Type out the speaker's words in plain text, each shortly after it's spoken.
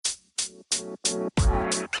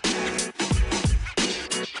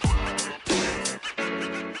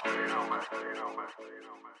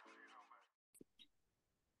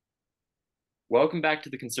Welcome back to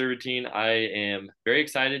the Conservatine. I am very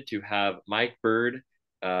excited to have Mike Bird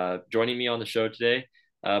joining me on the show today.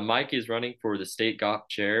 Mike is running for the state GOP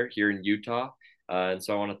chair here in Utah. And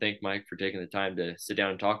so I want to thank Mike for taking the time to sit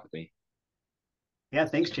down and talk with me. Yeah,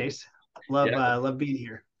 thanks, Chase. Love Yeah. love being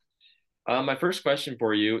here. My first question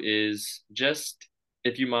for you is just,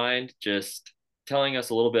 if you mind, just telling us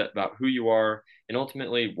a little bit about who you are and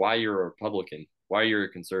ultimately why you're a Republican, why you're a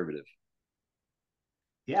conservative.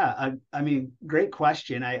 Yeah, I mean, great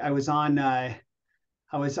question. I was on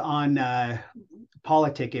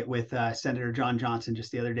Politicket with Senator John Johnson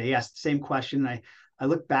just the other day. Yes, same question. I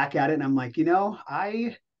look back at it and I'm like,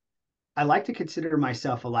 I like to consider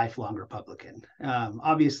myself a lifelong Republican.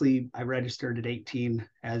 Obviously, I registered at 18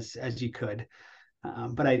 as you could,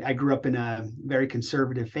 but I grew up in a very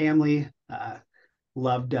conservative family.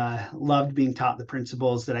 Loved being taught the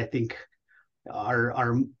principles that I think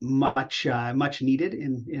are much needed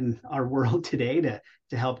in our world today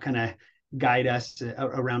to help kind of guide us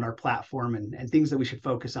around our platform and things that we should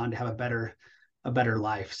focus on to have a better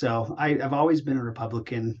life. So I've always been a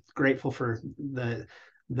Republican. Grateful for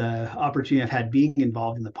the opportunity I've had being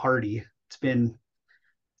involved in the party. It's been,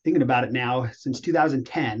 thinking about it now, since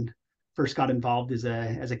 2010. First got involved as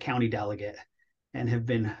a county delegate and have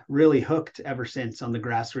been really hooked ever since on the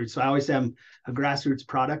grassroots. So I always am a grassroots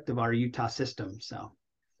product of our Utah system. So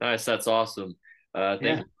Nice, that's awesome. Thank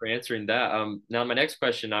yeah, you for answering that. Now my next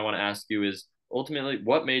question I want to ask you is ultimately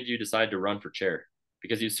what made you decide to run for chair?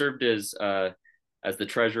 Because you served as the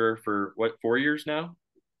treasurer for what, 4 years now?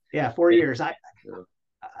 yeah, 4 years. Yeah.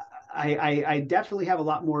 I definitely have a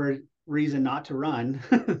lot more reason not to run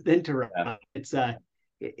than to Yeah. run.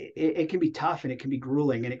 It can be tough and it can be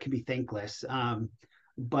grueling and it can be thankless.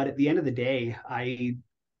 But at the end of the day, I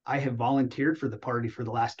have volunteered for the party for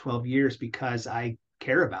the last 12 years because I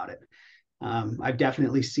care about it. I've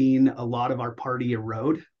definitely seen a lot of our party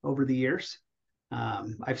erode over the years.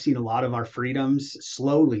 I've seen a lot of our freedoms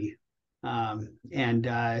slowly and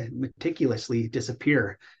meticulously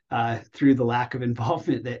disappear through the lack of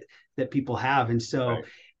involvement that people have. And so,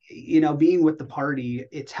 Right. being with the party,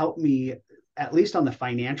 it's helped me, at least on the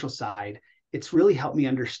financial side, it's really helped me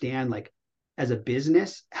understand, like, as a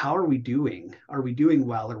business, how are we doing? Are we doing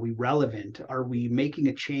well? Are we relevant? Are we making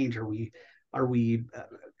a change? Are we are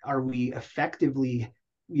we effectively,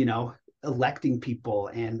 you know, electing people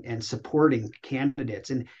and supporting candidates?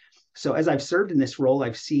 And so as I've served in this role,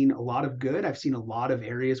 I've seen a lot of good. I've seen a lot of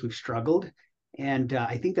areas we've struggled, and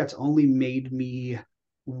I think that's only made me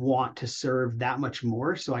want to serve that much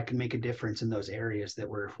more, so I can make a difference in those areas that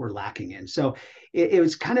we're lacking in. So it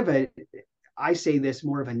was kind of I say this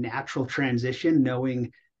more of a natural transition,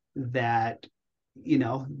 knowing that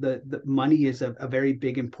the money is a very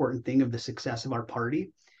big important thing of the success of our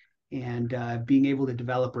party, and being able to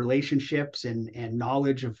develop relationships and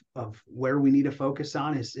knowledge of where we need to focus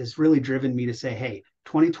on is really driven me to say, hey,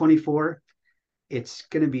 2024, it's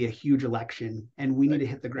going to be a huge election and we need Right. to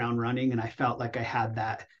hit the ground running. And I felt like I had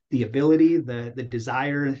the ability, the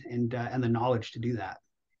desire, and the knowledge to do that.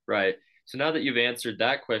 Right. So now that you've answered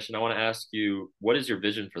that question, I want to ask you, what is your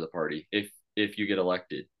vision for the party if you get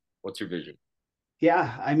elected? What's your vision?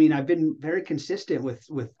 Yeah, I mean, I've been very consistent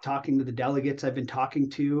with talking to the delegates I've been talking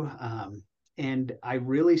to, and I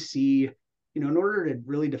really see, in order to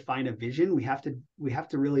really define a vision, we have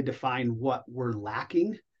to really define what we're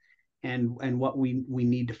lacking and what we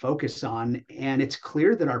need to focus on. And it's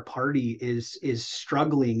clear that our party is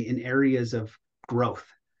struggling in areas of growth.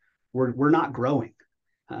 We're not growing.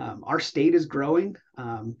 Our state is growing,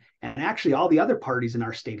 and actually all the other parties in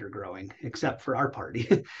our state are growing except for our party.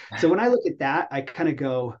 So when I look at that, I kind of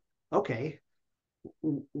go, okay,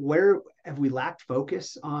 where have we lacked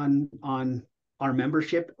focus on our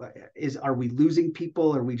membership? Are we losing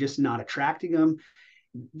people? Are we just not attracting them?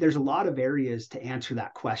 There's a lot of areas to answer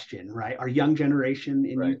that question, right? Our young generation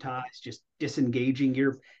in Right. Utah is just disengaging.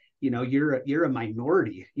 You're a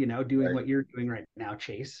minority, doing Right. what you're doing right now,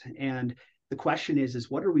 Chase. And the question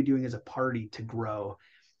is what are we doing as a party to grow?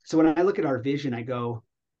 So when I look at our vision, I go,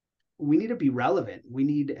 we need to be relevant. We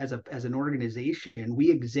need, as an organization,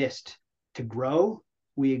 we exist to grow,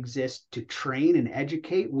 we exist to train and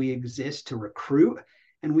educate, we exist to recruit,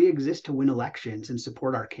 and we exist to win elections and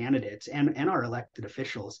support our candidates and our elected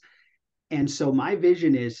officials. And so my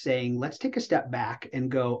vision is saying, let's take a step back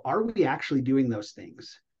and go, are we actually doing those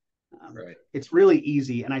things? Right. It's really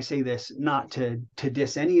easy, and I say this not to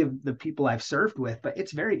diss any of the people I've served with, but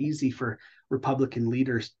it's very easy for Republican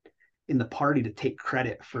leaders in the party to take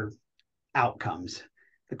credit for outcomes.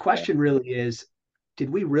 The Yeah. question really is, did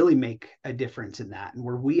we really make a difference in that? And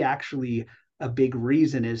were we actually a big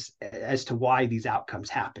reason as to why these outcomes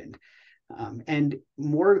happened? And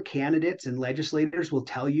more candidates and legislators will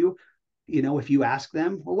tell you, if you ask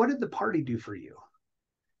them, well, what did the party do for you?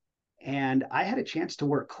 And I had a chance to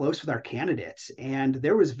work close with our candidates, and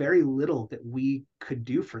there was very little that we could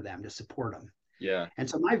do for them to support them. Yeah. And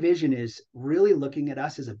so my vision is really looking at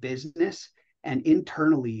us as a business and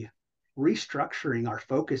internally restructuring our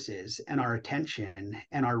focuses and our attention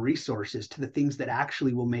and our resources to the things that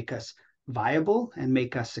actually will make us viable and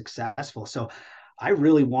make us successful. So I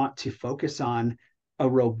really want to focus on a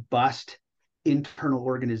robust internal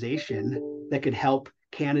organization that could help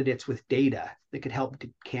candidates with data, that could help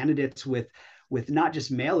candidates with not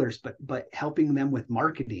just mailers, but helping them with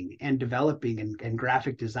marketing and developing and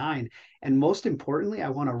graphic design. And most importantly, I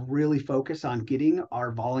want to really focus on getting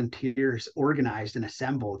our volunteers organized and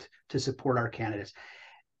assembled to support our candidates.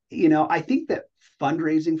 I think that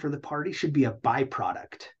fundraising for the party should be a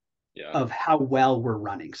byproduct Yeah. of how well we're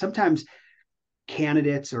running. Sometimes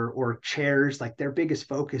candidates or chairs, like their biggest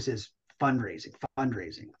focus is fundraising.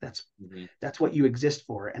 Hmm. That's what you exist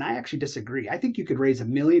for. And I actually disagree. I think you could raise $1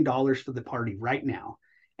 million for the party right now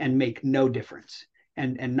and make no difference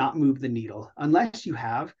and not move the needle unless you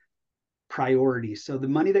have priorities. So the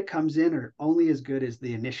money that comes in are only as good as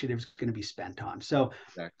the initiative's going to be spent on. So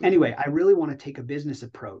Exactly. anyway, I really want to take a business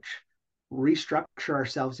approach, restructure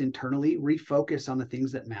ourselves internally, refocus on the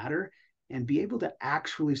things that matter, and be able to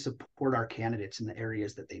actually support our candidates in the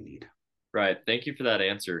areas that they need. Right. Thank you for that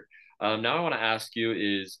answer. Now I want to ask you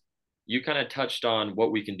is you kind of touched on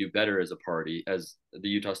what we can do better as a party, as the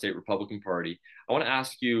Utah State Republican Party. I want to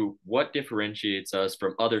ask you what differentiates us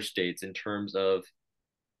from other states in terms of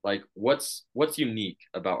like what's unique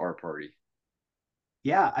about our party?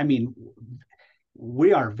 Yeah, I mean,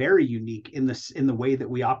 we are very unique in the way that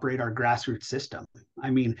we operate our grassroots system. I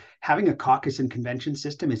mean, having a caucus and convention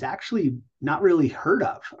system is actually not really heard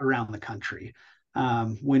of around the country.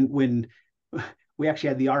 When we actually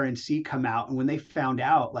had the RNC come out, and when they found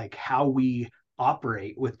out like how we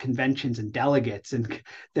operate with conventions and delegates, and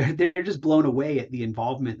they're just blown away at the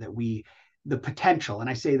involvement that the potential, and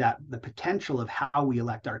I say that the potential of how we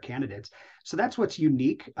elect our candidates. So that's what's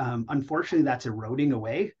unique. Unfortunately, that's eroding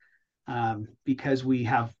away because we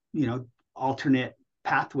have alternate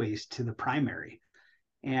pathways to the primary,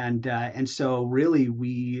 and so really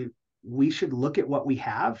we should look at what we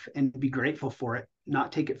have and be grateful for it,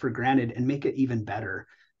 not take it for granted, and make it even better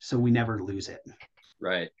so we never lose it.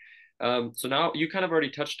 Right. So now you kind of already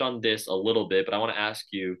touched on this a little bit, but I want to ask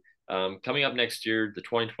you, coming up next year, the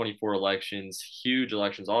 2024 elections, huge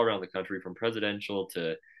elections all around the country, from presidential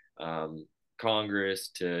to um, Congress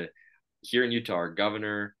to here in Utah, our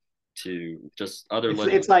governor to just other It's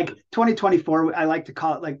legislators. like 2024. I like to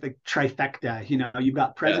call it like the trifecta. You've got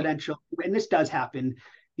Yeah, presidential, and this does happen.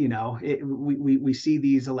 We see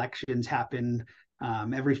these elections happen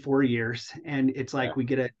every 4 years, and it's yeah, like we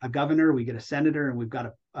get a governor, we get a senator, and we've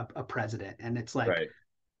got a president, and it's like right.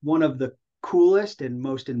 one of the coolest and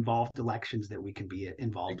most involved elections that we can be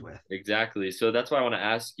involved with. Exactly. So that's why I want to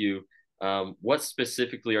ask you, what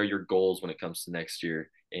specifically are your goals when it comes to next year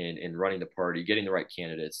in running the party, getting the right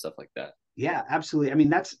candidates, stuff like that? Yeah, absolutely. I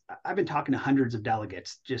mean, I've been talking to hundreds of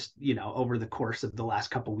delegates just, over the course of the last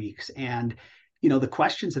couple of weeks. And, the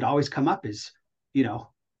questions that always come up is, you know,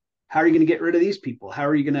 how are you going to get rid of these people? How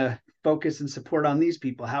are you going to focus and support on these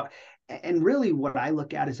people? And really what I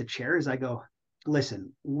look at as a chair is I go,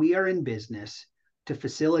 listen, we are in business to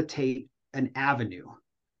facilitate an avenue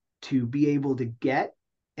to be able to get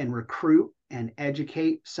and recruit and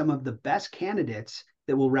educate some of the best candidates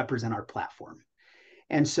that will represent our platform.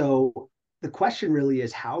 And so the question really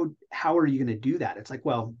is how are you going to do that? It's like,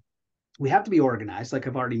 well, we have to be organized, like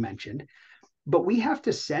I've already mentioned, but we have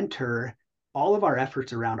to center all of our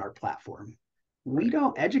efforts around our platform. We Right.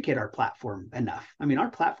 don't educate our platform enough. I mean,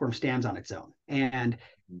 our platform stands on its own. And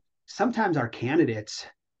sometimes our candidates,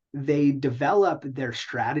 they develop their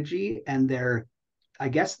strategy and I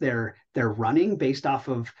guess they're running based off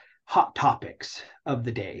of hot topics of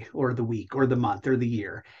the day or the week or the month or the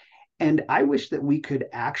year. And I wish that we could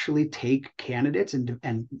actually take candidates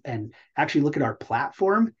and actually look at our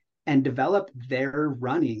platform and develop their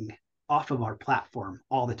running off of our platform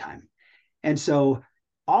all the time. And so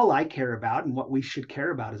all I care about and what we should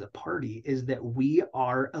care about as a party is that we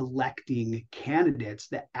are electing candidates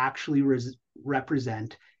that actually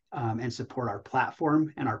represent and support our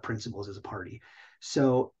platform and our principles as a party.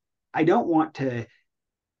 So I don't want to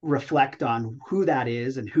reflect on who that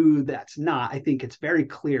is and who that's not, I think it's very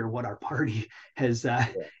clear what our party has. Yeah.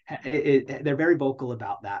 They're very vocal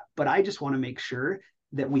about that. But I just want to make sure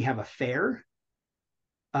that we have a fair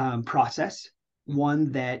process,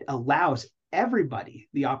 one that allows everybody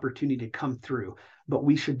the opportunity to come through. But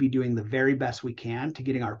we should be doing the very best we can to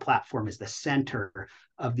getting our platform as the center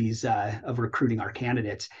of these of recruiting our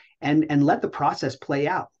candidates, and let the process play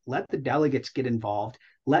out. Let the delegates get involved.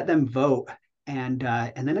 Let them vote, and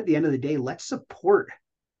then at the end of the day, let's support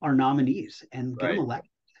our nominees and get them Right.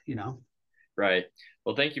 elected. You know. Right.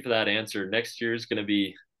 Well, thank you for that answer. Next year is going to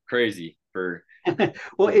be crazy for.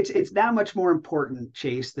 Well, it's that much more important,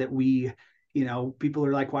 Chase, that we, people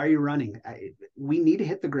are like, why are you running? We need to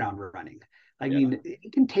hit the ground running. I Yeah. mean,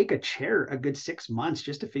 it can take a chair a good 6 months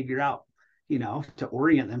just to figure out, to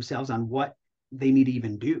orient themselves on what they need to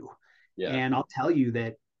even do. Yeah. And I'll tell you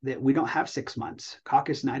that we don't have 6 months.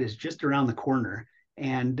 Caucus night is just around the corner,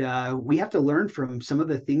 and we have to learn from some of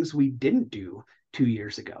the things we didn't do 2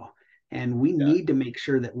 years ago. And we Yeah. need to make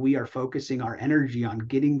sure that we are focusing our energy on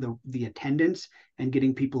getting the attendance and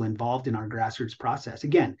getting people involved in our grassroots process.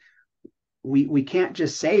 Again, we can't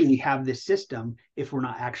just say we have this system if we're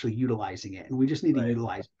not actually utilizing it, and we just need to Right.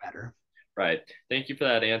 utilize it better. Right. Thank you for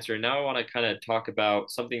that answer. Now I want to kind of talk about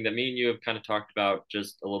something that me and you have kind of talked about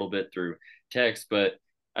just a little bit through text, but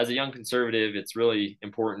as a young conservative, it's really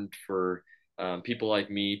important for people like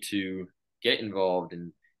me to get involved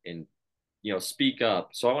and speak up.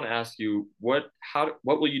 So I want to ask you, what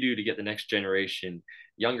will you do to get the next generation,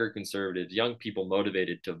 younger conservatives, young people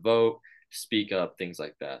motivated to vote, speak up, things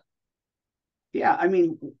like that? Yeah, I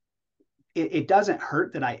mean, it doesn't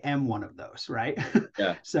hurt that I am one of those, right?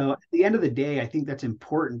 Yeah. So at the end of the day, I think that's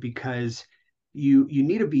important because you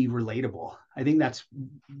need to be relatable. I think that's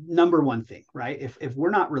number one thing, right? If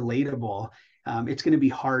we're not relatable, it's going to be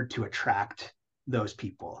hard to attract those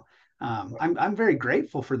people. I'm very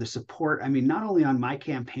grateful for the support. I mean, not only on my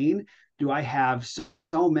campaign do I have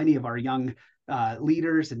so many of our young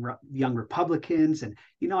leaders and young Republicans, and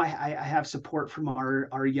I have support from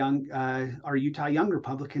our young our Utah young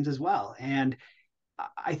Republicans as well. And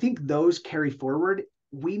I think those carry forward.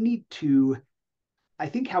 We need to. I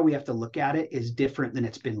think how we have to look at it is different than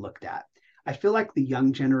it's been looked at. I feel like the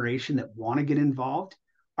young generation that want to get involved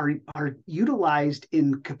are utilized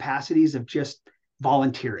in capacities of just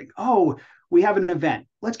volunteering. Oh, we have an event.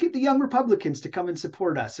 Let's get the young Republicans to come and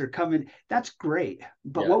support us or come in. That's great.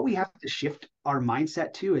 But Yeah. what we have to shift our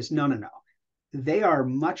mindset to is no, no, no. They are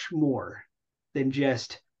much more than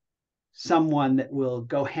just someone that will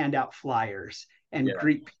go hand out flyers and Yeah.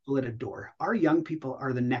 greet people at a door. Our young people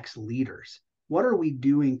are the next leaders. What are we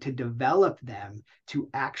doing to develop them to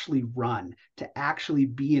actually run, to actually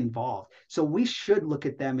be involved? So we should look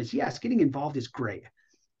at them as, yes, getting involved is great,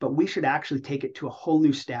 but we should actually take it to a whole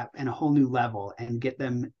new step and a whole new level and get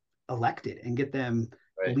them elected and get them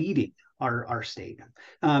Right. leading our state.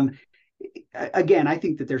 Um, Again, I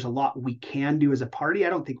think that there's a lot we can do as a party. I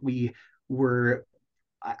don't think were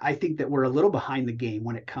I think that we're a little behind the game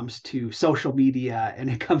when it comes to social media and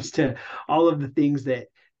it comes to all of the things that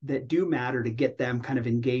do matter to get them kind of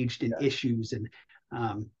engaged in Yeah. issues. And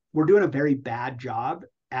we're doing a very bad job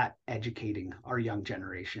at educating our young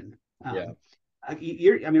generation. Yeah. I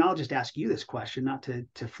mean, I'll just ask you this question, not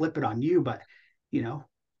to flip it on you, but you know,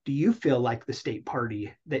 do you feel like the state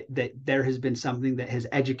party that there has been something that has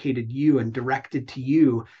educated you and directed to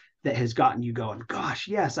you that has gotten you going? Gosh,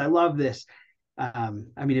 yes, I love this. I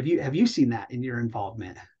mean, have you seen that in your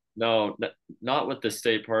involvement? No, not with the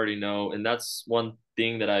state party, no. And that's one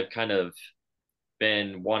thing that I've kind of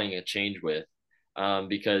been wanting a change with.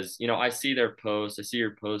 Because, I see their posts, I see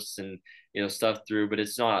your posts and, stuff through, but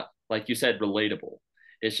it's not, like you said, relatable.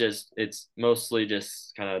 It's mostly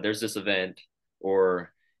just kind of, there's this event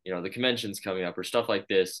or, the convention's coming up or stuff like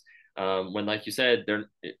this. When, like you said, they're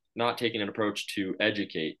not taking an approach to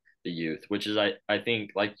educate the youth, which is, I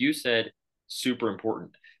think, like you said, super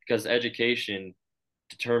important because education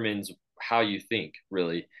determines how you think,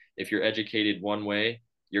 really. If you're educated one way,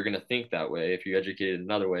 you're going to think that way. If you're educated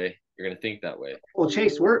another way, you're going to think that way. Well,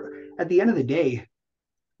 Chase, we're at the end of the day,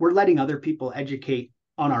 we're letting other people educate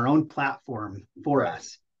on our own platform for Right.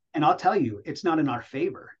 us. And I'll tell you, it's not in our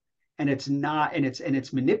favor. And it's not, and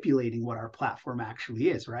it's manipulating what our platform actually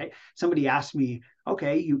is, right? Somebody asked me,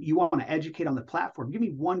 okay, you want to educate on the platform. Give me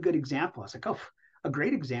one good example. I was like, oh, a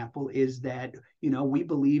great example is that, we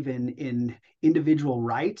believe in individual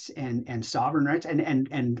rights and sovereign rights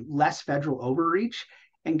and less federal overreach.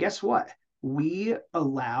 And guess what? We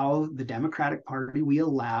allow the Democratic Party, we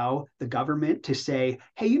allow the government to say,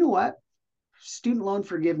 hey, you know what? Student loan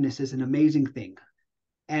forgiveness is an amazing thing.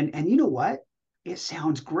 And you know what? it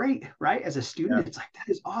sounds great, right? As a Yeah. student, it's like, that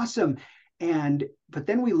is awesome. But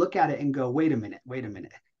then we look at it and go, wait a minute.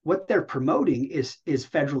 What they're promoting is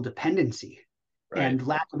federal dependency Right. and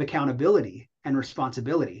lack of accountability and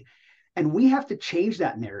responsibility. And we have to change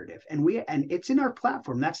that narrative. And it's in our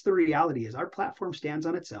platform. That's the reality, is our platform stands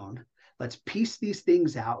on its own. Let's piece these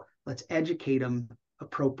things out. Let's educate them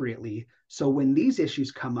appropriately. So when these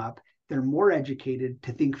issues come up, they're more educated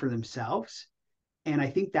to think for themselves. And I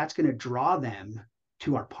think that's going to draw them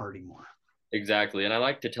to our party more. Exactly. And I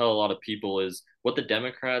like to tell a lot of people is what the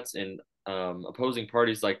Democrats and opposing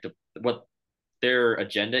parties like to what their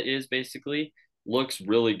agenda is basically looks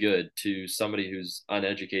really good to somebody who's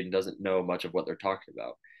uneducated and doesn't know much of what they're talking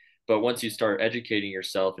about. But once you start educating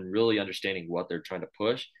yourself and really understanding what they're trying to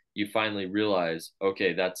push, you finally realize,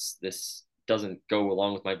 okay, this doesn't go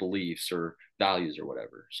along with my beliefs or values or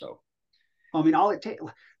whatever. So, I mean, all it takes,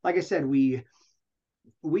 like I said, we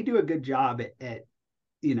do a good job at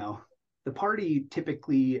you know, the party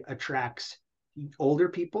typically attracts older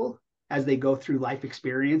people as they go through life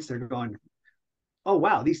experience. They're going, oh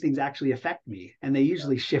wow, these things actually affect me, and they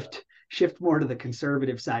usually shift more to the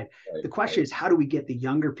conservative side. right, The question is, how do we get the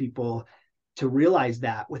younger people to realize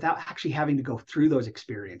that without actually having to go through those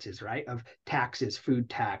experiences, right? Of taxes, food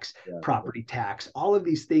tax, yeah, property tax, all of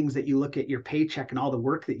these things that you look at your paycheck and all the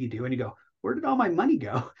work that you do, and you go, where did all my money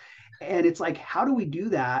go? And it's like, how do we do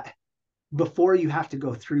that before you have to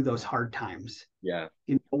go through those hard times? yeah.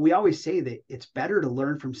 You know, we always say that it's better to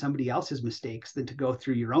learn from somebody else's mistakes than to go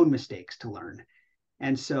through your own mistakes to learn.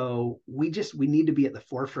 And so we need to be at the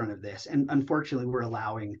forefront of this. And unfortunately, we're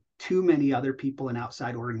allowing too many other people and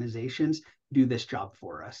outside organizations do this job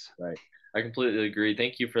for us. Right. I completely agree.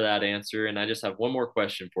 Thank you for that answer. And I just have one more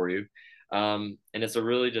question for you. And it's a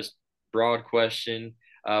really just broad question.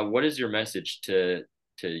 What is your message to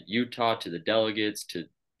Utah, to the delegates, to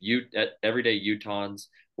you, everyday Utahns?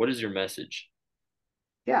 What is your message?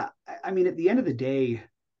 Yeah, I mean, at the end of the day,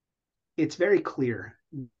 it's very clear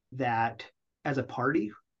that as a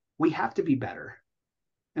party, we have to be better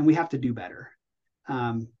and we have to do better.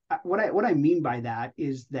 What I mean by that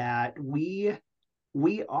is that we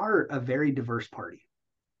are a very diverse party,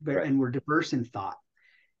 Right. and we're diverse in thought,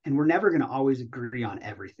 and we're never going to always agree on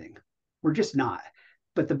everything. We're just not.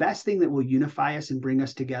 But the best thing that will unify us and bring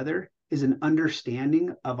us together is an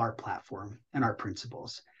understanding of our platform and our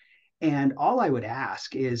principles. And all I would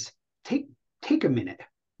ask is take take a minute,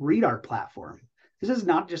 read our platform. This is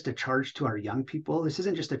not just a charge to our young people. This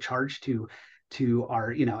isn't just a charge to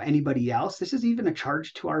our, anybody else. This is even a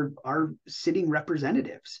charge to our sitting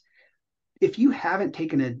representatives. If you haven't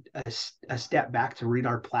taken a step back to read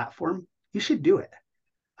our platform, you should do it.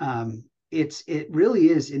 It really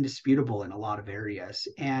is indisputable in a lot of areas,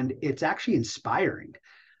 and it's actually inspiring.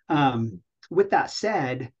 With that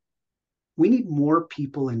said, we need more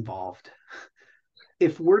people involved.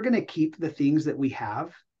 If we're going to keep the things that we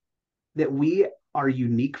have, that we are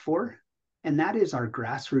unique for, and that is our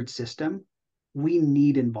grassroots system, we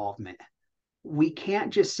need involvement. We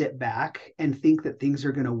can't just sit back and think that things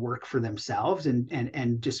are going to work for themselves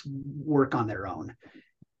and just work on their own.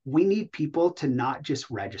 We need people to not just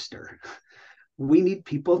register. We need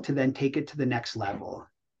people to then take it to the next level.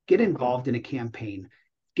 Get involved in a campaign.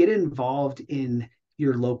 Get involved in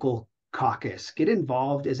your local caucus. Get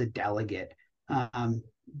involved as a delegate. Um,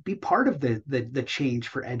 be part of the change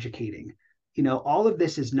for educating. All of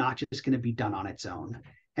this is not just going to be done on its own.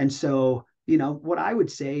 And so, what I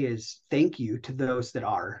would say is thank you to those that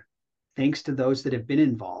are. Thanks to those that have been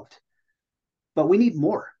involved. But we need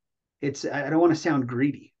more. I don't want to sound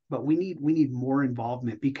greedy, but we need more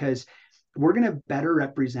involvement, because we're going to better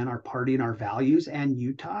represent our party and our values and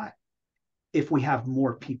Utah if we have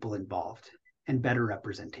more people involved and better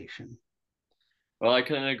representation. Well, I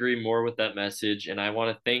couldn't agree more with that message. And I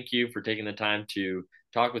want to thank you for taking the time to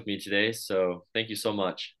talk with me today. So thank you so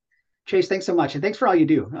much. Chase, thanks so much, and thanks for all you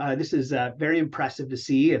do. This is very impressive to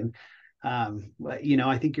see, and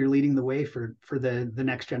I think you're leading the way for the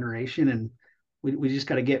next generation, and we just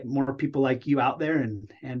got to get more people like you out there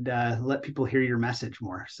and let people hear your message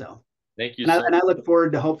more. So, Thank you and I so and I look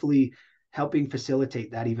forward to hopefully helping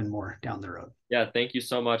facilitate that even more down the road. Yeah, thank you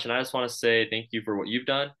so much. And I just want to say thank you for what you've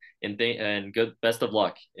done and good best of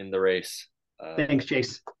luck in the race. Uh, Thanks,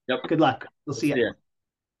 Chase. yep. Good luck. We'll We'll see see you.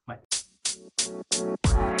 you.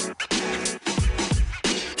 Bye.